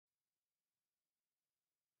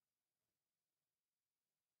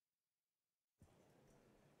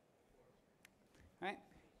All right.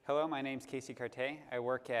 Hello, my name's Carte. I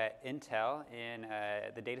work at Intel in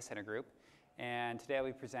the data center group. And today I'll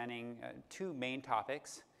be presenting two main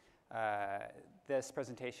topics. This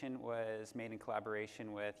presentation was made in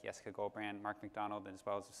collaboration with Jessica Goldbrand, Mark McDonald, as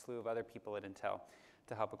well as a slew of other people at Intel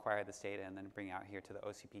to help acquire this data and then bring it out here to the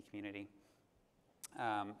OCP community.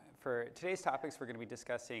 For today's topics, we're going to be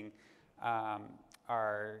discussing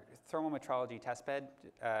our thermal metrology testbed,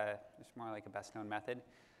 it's more like a best-known method,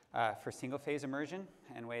 for single-phase immersion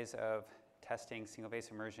and ways of testing single-phase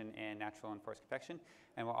immersion in natural and forced convection.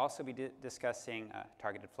 And we'll also be discussing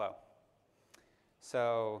targeted flow.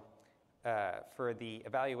 So for the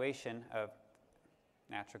evaluation of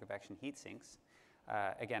natural convection heat sinks,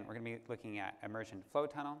 again, we're going to be looking at immersion flow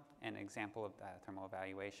tunnel and an example of that thermal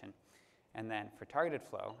evaluation. And then for targeted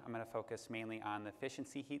flow, I'm going to focus mainly on the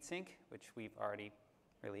efficiency heat sink, which we've already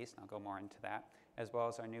released, and I'll go more into that, as well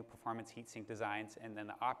as our new performance heat sink designs, and then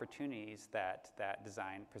the opportunities that that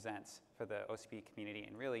design presents for the OCP community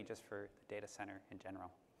and really just for the data center in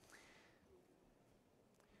general.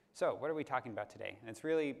 So what are we talking about today? And it's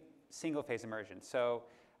really single-phase immersion. So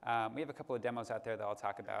we have a couple of demos out there that I'll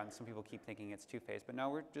talk about, and some people keep thinking it's two-phase, but no,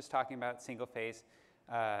 we're just talking about single-phase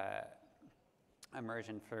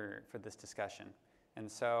immersion for this discussion.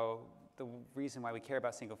 And so the reason why we care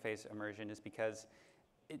about single-phase immersion is because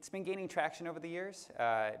it's been gaining traction over the years,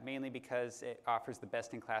 mainly because it offers the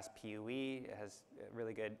best-in-class PUE. It has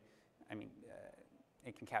really good,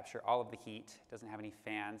 it can capture all of the heat. It doesn't have any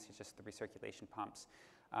fans. It's just the recirculation pumps.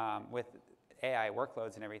 With AI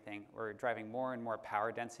workloads and everything, we're driving more and more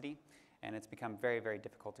power density, and it's become very, very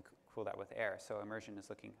difficult to cool that with air. So immersion is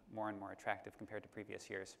looking more and more attractive compared to previous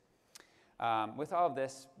years. With all of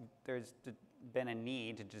this, there's been a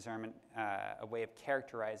need to determine a way of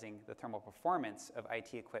characterizing the thermal performance of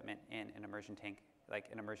IT equipment in an immersion tank, like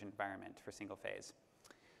an immersion environment for single phase.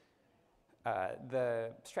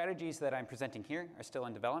 The strategies that I'm presenting here are still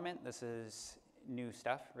in development. This is new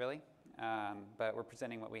stuff, really, but we're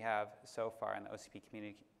presenting what we have so far in the OCP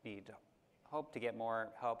community to hope to get more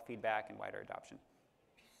help, feedback, and wider adoption.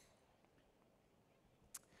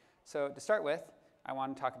 So to start with, I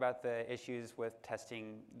want to talk about the issues with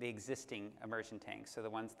testing the existing immersion tanks. So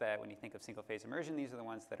the ones that, when you think of single-phase immersion, these are the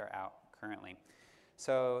ones that are out currently.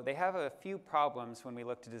 So they have a few problems when we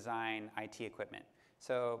look to design IT equipment.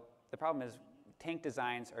 So the problem is tank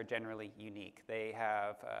designs are generally unique. They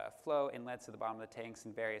have flow inlets at the bottom of the tanks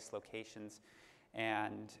in various locations.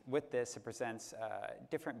 And with this, it presents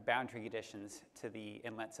different boundary conditions to the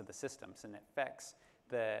inlets of the systems, and it affects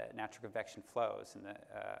the natural convection flows, and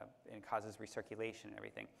it causes recirculation and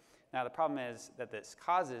everything. Now, the problem is that this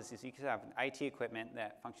causes is you can have an IT equipment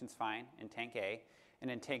that functions fine in tank A,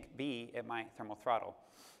 and in tank B, it might thermal throttle.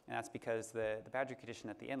 And that's because the boundary condition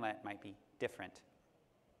at the inlet might be different.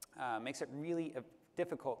 Makes it really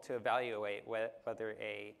difficult to evaluate whether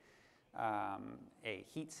a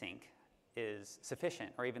heat sink is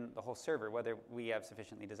sufficient, or even the whole server, whether we have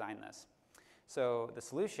sufficiently designed this. So the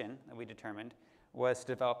solution that we determined was to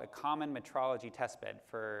develop a common metrology testbed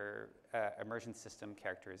for immersion system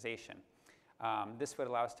characterization. This would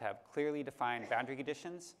allow us to have clearly defined boundary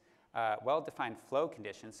conditions, well-defined flow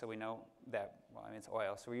conditions, so we know that, well, it's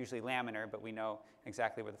oil, so we're usually laminar, but we know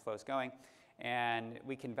exactly where the flow is going, and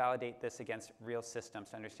we can validate this against real systems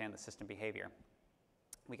to understand the system behavior.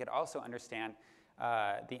 We could also understand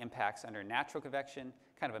the impacts under natural convection,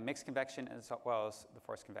 kind of a mixed convection, as well as the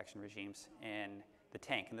forced convection regimes in the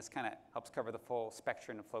tank, and this kind of helps cover the full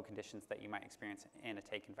spectrum of flow conditions that you might experience in a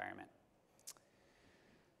tank environment.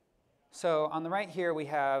 So on the right here, we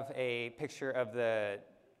have a picture of the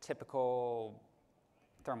typical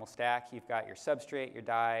thermal stack. You've got your substrate, your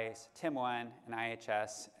dies, TIM1, an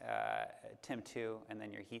IHS, TIM2, and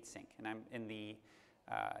then your heat sink. And I'm in the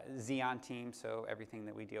Xeon team, so everything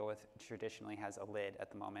that we deal with traditionally has a lid at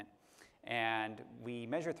the moment. And we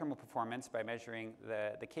measure thermal performance by measuring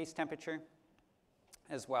the case temperature,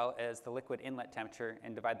 as well as the liquid inlet temperature,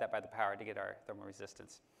 and divide that by the power to get our thermal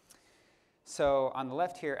resistance. So on the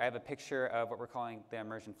left here, I have a picture of what we're calling the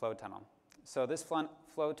immersion flow tunnel. So this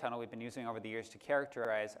flow tunnel we've been using over the years to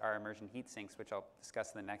characterize our immersion heat sinks, which I'll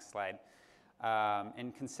discuss in the next slide,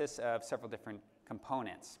 and consists of several different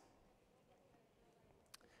components.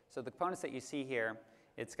 So the components that you see here,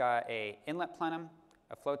 it's got an inlet plenum,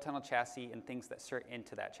 a flow tunnel chassis, and things that insert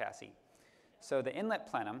into that chassis. So the inlet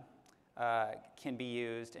plenum can be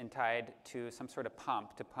used and tied to some sort of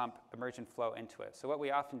pump to pump immersion flow into it. So what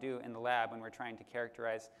we often do in the lab when we're trying to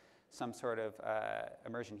characterize some sort of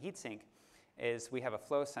immersion heat sink is we have a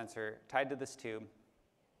flow sensor tied to this tube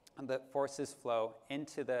that forces flow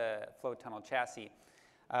into the flow tunnel chassis.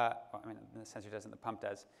 The sensor doesn't, the pump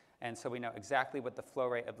does. And so we know exactly what the flow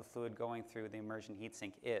rate of the fluid going through the immersion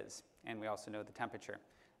heatsink is, and we also know the temperature.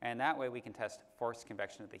 And that way we can test forced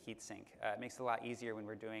convection of the heatsink. It makes it a lot easier when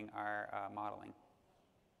we're doing our modeling.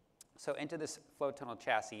 So into this flow tunnel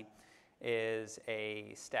chassis is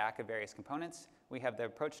a stack of various components. We have the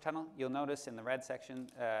approach tunnel. You'll notice in the red section,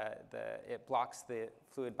 it blocks the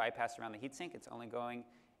fluid bypass around the heatsink. It's only going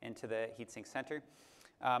into the heatsink center.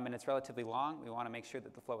 And it's relatively long. We want to make sure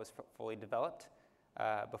that the flow is fully developed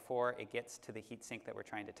before it gets to the heatsink that we're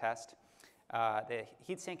trying to test. The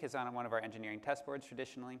heatsink is on one of our engineering test boards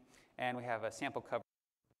traditionally, and we have a sample cover.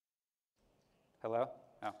 Hello?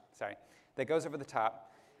 Oh, sorry. That goes over the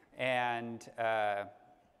top, and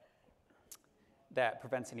that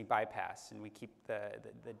prevents any bypass, and we keep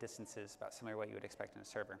the distances about similar to what you would expect in a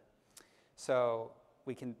server. So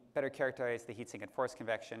we can better characterize the heatsink in forced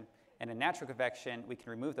convection, and in natural convection, we can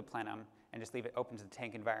remove the plenum and just leave it open to the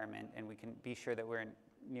tank environment, and we can be sure that we're in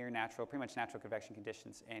near natural, pretty much natural convection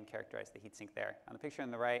conditions and characterize the heatsink there. On the picture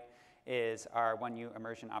on the right is our 1U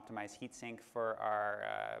immersion optimized heatsink for our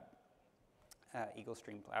Eagle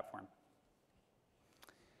Stream platform.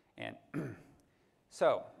 And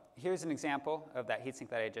so here's an example of that heatsink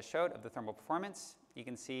that I just showed of the thermal performance. You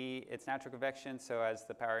can see it's natural convection, so as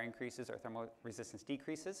the power increases, our thermal resistance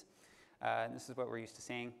decreases. And this is what we're used to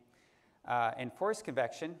seeing. In forced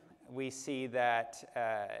convection, we see that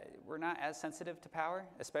we're not as sensitive to power,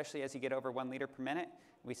 especially as you get over 1 liter per minute.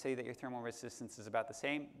 We see that your thermal resistance is about the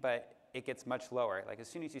same, but it gets much lower. Like as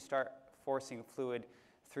soon as you start forcing fluid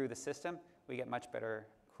through the system, we get much better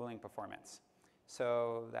cooling performance.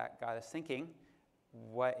 So that got us thinking,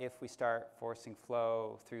 what if we start forcing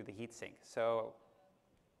flow through the heatsink? So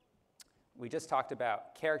we just talked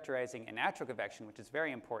about characterizing a natural convection, which is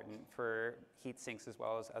very important for heat sinks as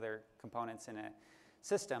well as other components in a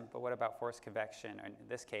system, but what about forced convection, or in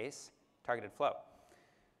this case, targeted flow?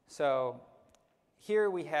 So here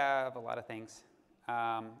we have a lot of things.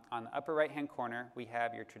 On the upper right-hand corner, we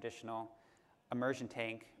have your traditional immersion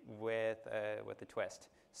tank with a twist.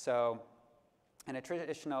 So in a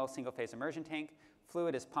traditional single-phase immersion tank,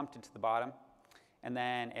 fluid is pumped into the bottom, and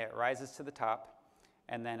then it rises to the top,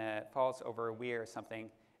 and then it falls over a weir or something,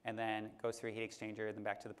 and then goes through a heat exchanger, then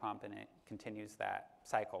back to the pump, and it continues that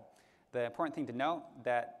cycle. The important thing to note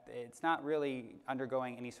that it's not really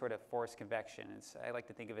undergoing any sort of forced convection. I like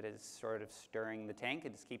to think of it as sort of stirring the tank.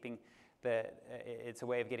 It's keeping it's a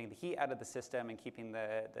way of getting the heat out of the system and keeping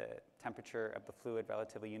the temperature of the fluid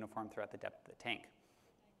relatively uniform throughout the depth of the tank.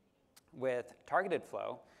 With targeted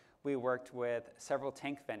flow, we worked with several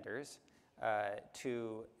tank vendors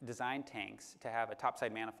to design tanks to have a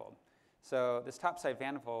topside manifold. So this topside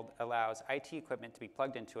manifold allows IT equipment to be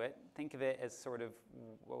plugged into it. Think of it as sort of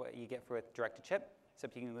what you get with direct-to-chip,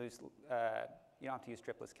 except you can you don't have to use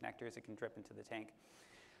dripless connectors. It can drip into the tank.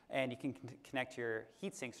 And you can connect your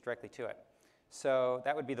heat sinks directly to it. So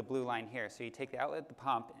that would be the blue line here. So you take the outlet of the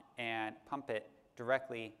pump and pump it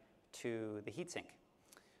directly to the heat sink.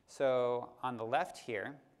 So on the left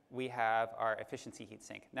here, we have our efficiency heat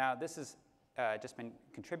sink. Now this has just been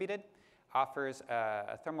contributed. Offers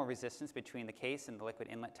a thermal resistance between the case and the liquid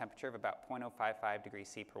inlet temperature of about 0.055 degrees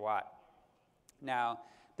C per watt. Now,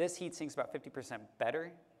 this heat sink is about 50%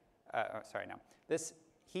 better. This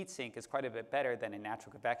heat sink is quite a bit better than in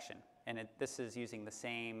natural convection, and this is using the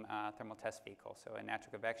same thermal test vehicle. So in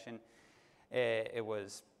natural convection,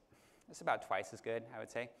 it's about twice as good, I would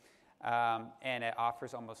say, and it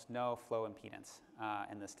offers almost no flow impedance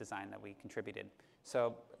in this design that we contributed.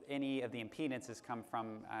 So any of the impedances come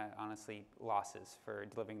from, honestly, losses for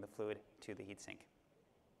delivering the fluid to the heatsink.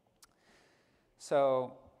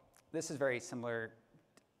 So this is very similar.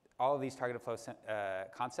 All of these targeted flow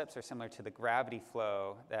concepts are similar to the gravity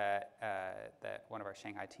flow that one of our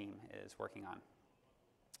Shanghai team is working on.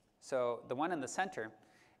 So the one in the center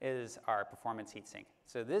is our performance heatsink.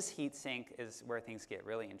 So this heatsink is where things get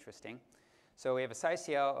really interesting. So we have a size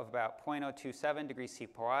CL of about 0.027 degrees C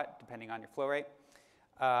per watt, depending on your flow rate.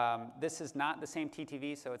 This is not the same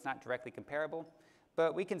TTV, so it's not directly comparable,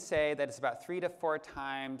 but we can say that it's about 3 to 4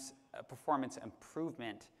 times performance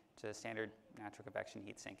improvement to the standard natural convection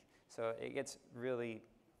heatsink. So it gets really,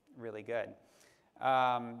 really good.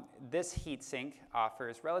 This heatsink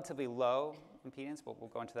offers relatively low impedance, but we'll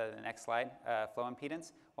go into that in the next slide, flow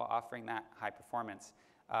impedance, while offering that high performance.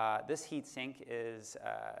 This heatsink is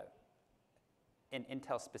an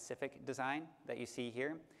Intel-specific design that you see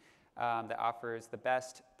here. That offers the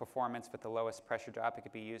best performance with the lowest pressure drop. It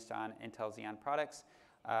could be used on Intel Xeon products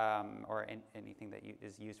or anything that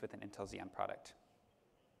is used with an Intel Xeon product.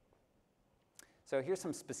 So here's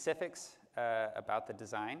some specifics about the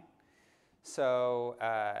design. So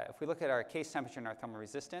if we look at our case temperature and our thermal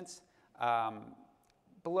resistance,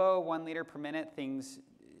 below 1 liter per minute, things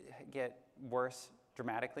get worse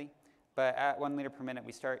dramatically. But at 1 liter per minute,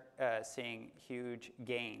 we start seeing huge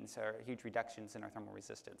gains or huge reductions in our thermal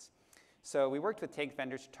resistance. So we worked with tank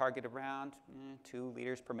vendors to target around 2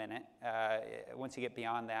 liters per minute. Once you get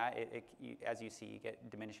beyond that, as you see, you get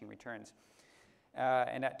diminishing returns.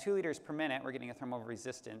 And at 2 liters per minute, we're getting a thermal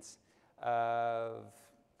resistance of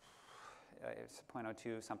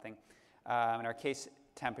 0.02 something. And our case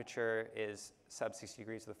temperature is sub 60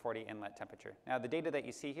 degrees with a 40 inlet temperature. Now, the data that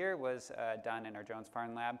you see here was done in our Jones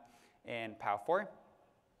Farm lab in POW 4.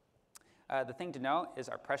 The thing to note is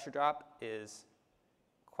our pressure drop is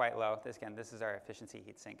quite low. This is our efficiency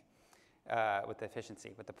heatsink with the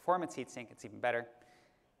efficiency. With the performance heatsink, it's even better.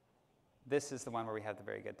 This is the one where we have the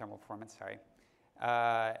very good thermal performance, sorry.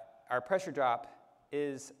 Our pressure drop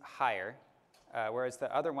is higher, whereas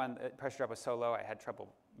the other one, the pressure drop was so low I had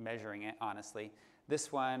trouble measuring it, honestly.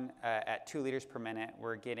 This one, at 2 liters per minute,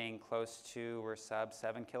 we're getting close to, we're sub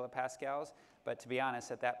 7 kilopascals. But to be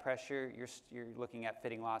honest, at that pressure, you're looking at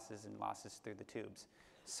fitting losses and losses through the tubes.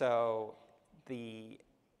 So the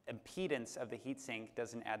impedance of the heatsink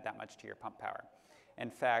doesn't add that much to your pump power.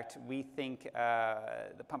 In fact, we think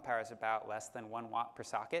the pump power is about less than 1 watt per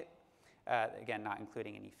socket, again, not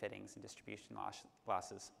including any fittings and distribution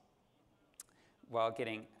losses, while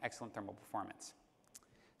getting excellent thermal performance.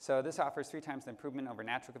 So this offers 3 times the improvement over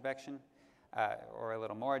natural convection, or a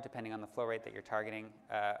little more, depending on the flow rate that you're targeting.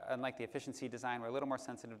 Unlike the efficiency design, we're a little more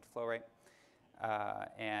sensitive to flow rate,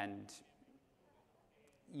 and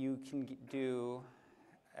you can do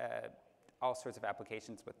all sorts of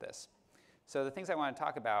applications with this. So the things I want to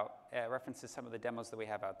talk about references some of the demos that we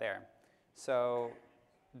have out there. So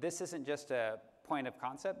this isn't just a point of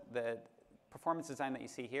concept. The performance design that you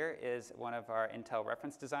see here is one of our Intel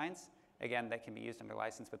reference designs, again, that can be used under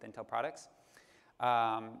license with Intel products.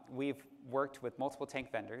 We've worked with multiple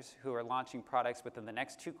tank vendors who are launching products within the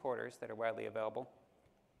next 2 quarters that are widely available,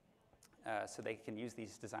 so they can use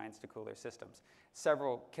these designs to cool their systems.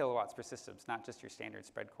 Several kilowatts per systems, not just your standard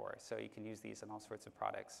spread core, so you can use these in all sorts of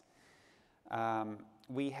products.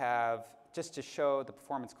 We have, just to show the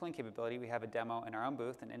performance cooling capability, we have a demo in our own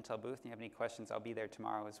booth, an Intel booth. If you have any questions, I'll be there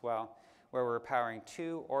tomorrow as well, where we're powering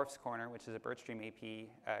 2 Orff's Corner, which is a Birchstream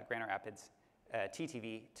AP Grand Rapids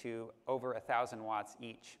TTV, to over 1,000 watts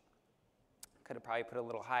each. Could have probably put a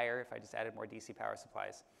little higher if I just added more DC power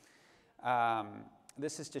supplies.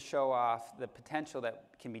 This is to show off the potential that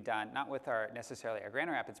can be done, not with necessarily our Grand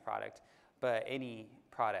Rapids product, but any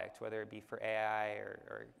product, whether it be for AI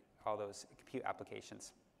or all those compute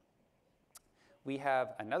applications. We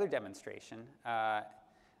have another demonstration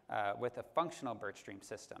with a functional Birchstream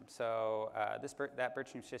system. So that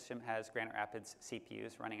Birchstream system has Granite Rapids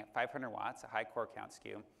CPUs running at 500 watts, a high core count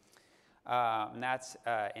SKU. And that's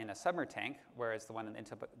in a Submer tank, whereas the one in the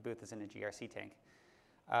Intel booth is in a GRC tank.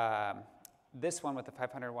 This one with the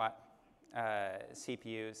 500 watt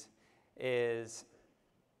CPUs is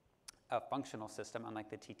a functional system, unlike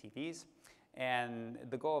the TTVs. And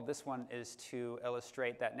the goal of this one is to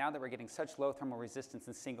illustrate that now that we're getting such low thermal resistance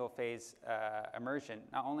in single phase immersion,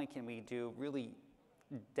 not only can we do really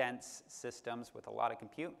dense systems with a lot of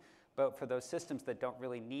compute, but for those systems that don't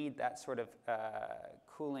really need that sort of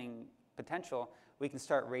cooling potential, we can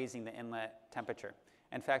start raising the inlet temperature.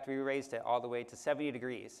 In fact, we raised it all the way to 70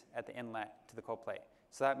 degrees at the inlet to the cold plate.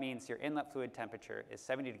 So that means your inlet fluid temperature is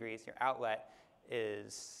 70 degrees, your outlet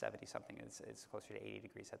is 70 something, it's closer to 80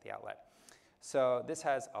 degrees at the outlet. So this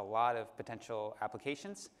has a lot of potential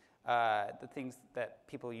applications. The things that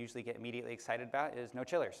people usually get immediately excited about is no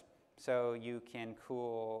chillers. So you can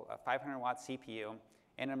cool a 500 watt CPU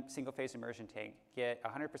in a single phase immersion tank, get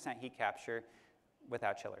 100% heat capture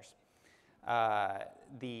without chillers.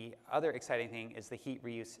 The other exciting thing is the heat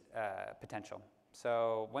reuse potential.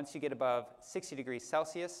 So once you get above 60 degrees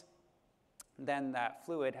Celsius, then that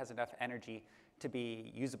fluid has enough energy to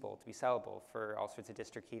be usable, to be sellable for all sorts of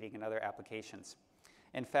district heating and other applications.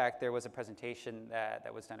 In fact, there was a presentation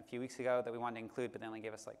that was done a few weeks ago that we wanted to include, but they only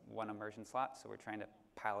gave us like 1 immersion slot, so we're trying to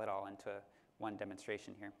pile it all into one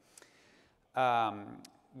demonstration here.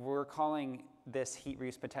 We're calling this heat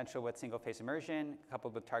reuse potential with single-phase immersion,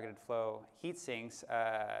 coupled with targeted flow heat sinks,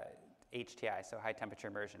 HTI, so high temperature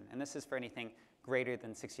immersion. And this is for anything greater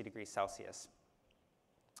than 60 degrees Celsius.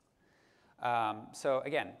 So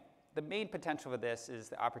again, the main potential for this is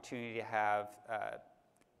the opportunity to have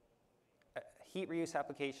heat reuse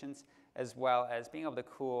applications, as well as being able to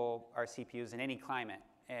cool our CPUs in any climate.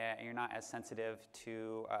 And you're not as sensitive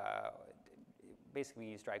to, basically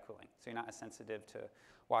we use dry cooling, so you're not as sensitive to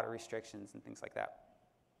water restrictions and things like that.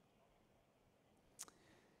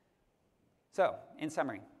 So, in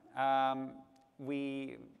summary,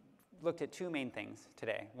 we looked at two main things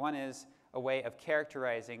today. One is a way of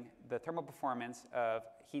characterizing the thermal performance of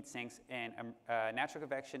heat sinks in natural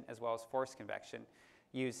convection as well as forced convection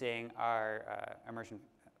using our immersion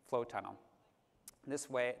flow tunnel. This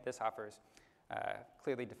offers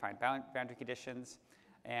clearly defined boundary conditions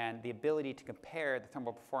and the ability to compare the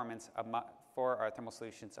thermal performance for our thermal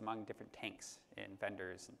solutions among different tanks and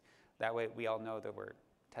vendors. And that way we all know that we're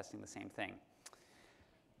testing the same thing.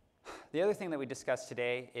 The other thing that we discussed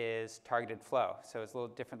today is targeted flow. So it's a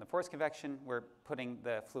little different than forced convection. We're putting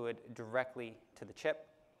the fluid directly to the chip.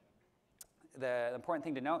 The important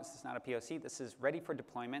thing to note is this is not a POC. This is ready for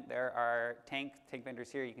deployment. There are tank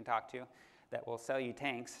vendors here you can talk to that will sell you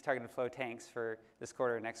tanks, targeted flow tanks for this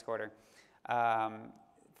quarter or next quarter.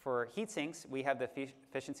 For heat sinks, we have the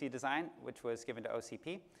efficiency design, which was given to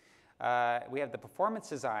OCP. We have the performance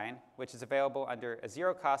design, which is available under a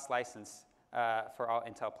zero-cost license for all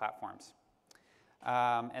Intel platforms.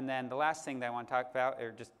 And then the last thing that I want to talk about,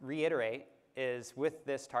 or just reiterate, is with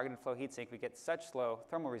this targeted flow heatsink, we get such low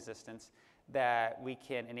thermal resistance that we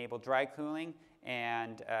can enable dry cooling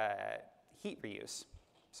and heat reuse.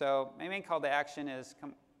 So my main call to action is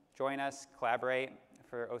come join us, collaborate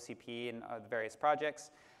for OCP and the various projects.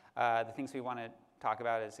 The things we want to talk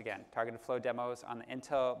about is, again, targeted flow demos on the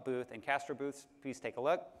Intel booth and Castro booths. Please take a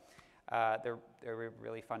look. They're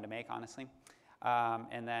really fun to make, honestly.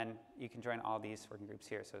 And then you can join all these working groups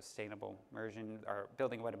here. So sustainable immersion, or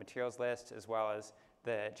building a wet materials list, as well as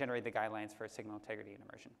generate the guidelines for signal integrity and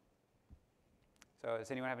immersion. So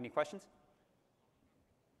does anyone have any questions?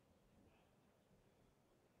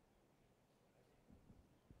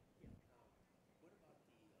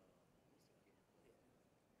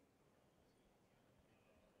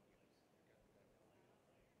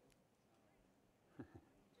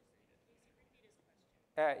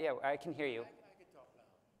 Yeah, I can hear you. I can talk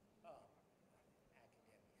loud.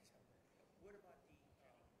 Academics. What about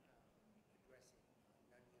addressing non-uniform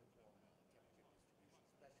temperature distribution,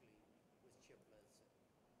 especially with chiplets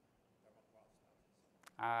and thermal crosstalks?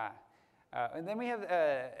 And then we have,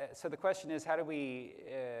 so the question is, how do we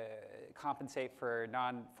compensate for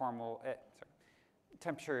non-formal,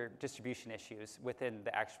 temperature distribution issues within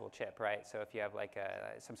the actual chip, right? So if you have like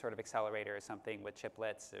some sort of accelerator or something with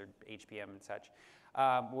chiplets or HBM and such.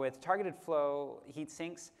 With targeted flow heat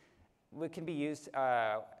sinks, it can be used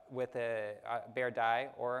with a bare die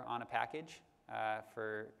or on a package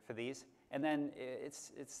for these. And then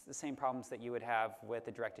it's the same problems that you would have with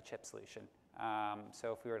a direct-to-chip solution.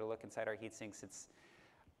 So if we were to look inside our heat sinks, it's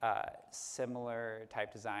similar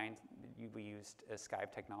type design. We used a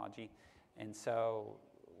Skype technology. And so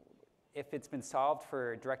if it's been solved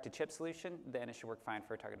for a direct-to-chip solution, then it should work fine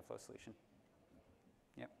for a targeted flow solution.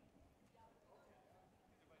 Yep.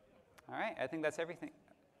 All right, I think that's everything.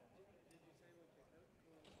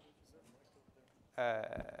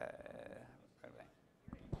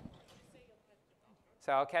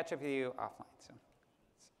 So I'll catch up with you offline. So,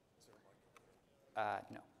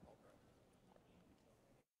 no.